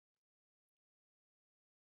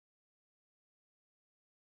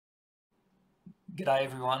G'day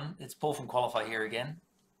everyone, it's Paul from Qualify here again.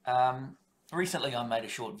 Recently I made a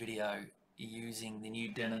short video using the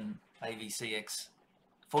new Denon AV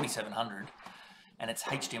 4700 and its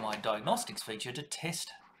HDMI diagnostics feature to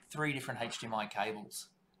test 3 different HDMI cables.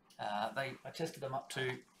 I tested them up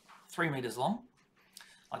to 3 meters long,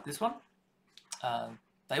 like this one.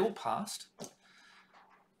 They all passed,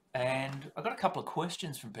 and I got a couple of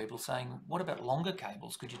questions from people saying, what about longer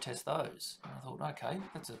cables? Could you test those? And I thought, okay,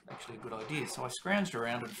 that's actually a good idea. So I scrounged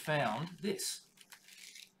around and found this.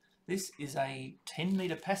 This is a 10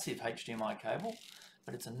 meter passive HDMI cable,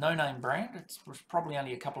 but it's a no-name brand. It was probably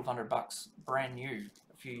only a couple of $100 brand new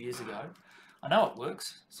a few years ago. I know it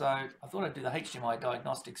works, so I thought I'd do the HDMI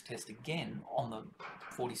diagnostics test again on the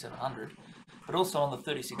 4700, but also on the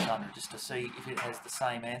 3600, just to see if it has the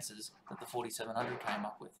same answers that the 4700 came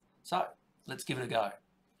up with. So let's give it a go.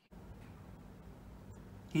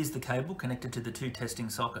 Here's the cable connected to the 2 testing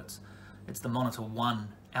sockets. It's the monitor 1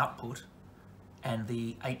 output and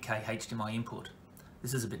the 8K HDMI input.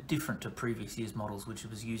 This is a bit different to previous year's models, which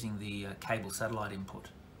was using the cable satellite input.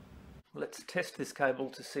 Let's test this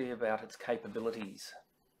cable to see about its capabilities.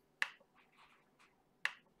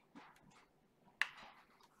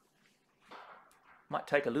 Might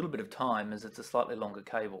take a little bit of time as it's a slightly longer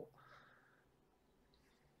cable.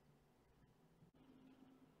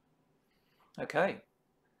 Okay,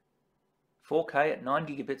 4K at 9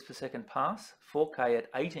 gigabits per second pass, 4K at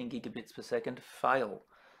 18 gigabits per second fail.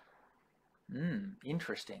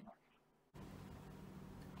 Interesting.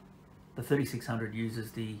 The 3600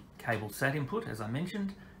 uses the cable SAT input, as I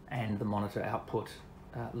mentioned, and the monitor output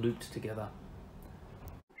looped together.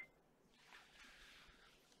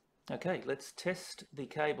 Okay, let's test the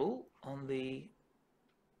cable on the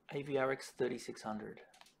AVRX 3600.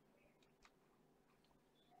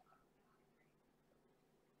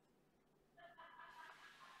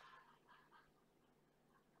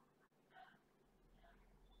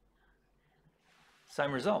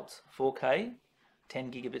 Same results, 4K,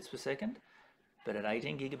 10 gigabits per second, but at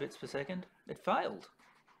 18 gigabits per second, it failed.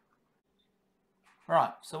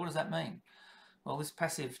 Right, so what does that mean? Well, this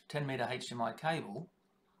passive 10 meter HDMI cable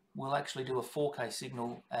will actually do a 4K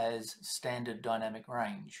signal as standard dynamic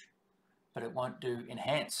range, but it won't do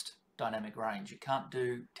enhanced dynamic range. It can't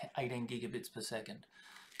do 18 gigabits per second,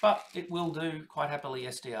 but it will do quite happily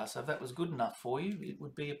SDR. So if that was good enough for you, it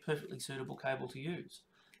would be a perfectly suitable cable to use.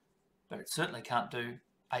 But it certainly can't do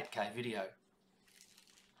 8K video.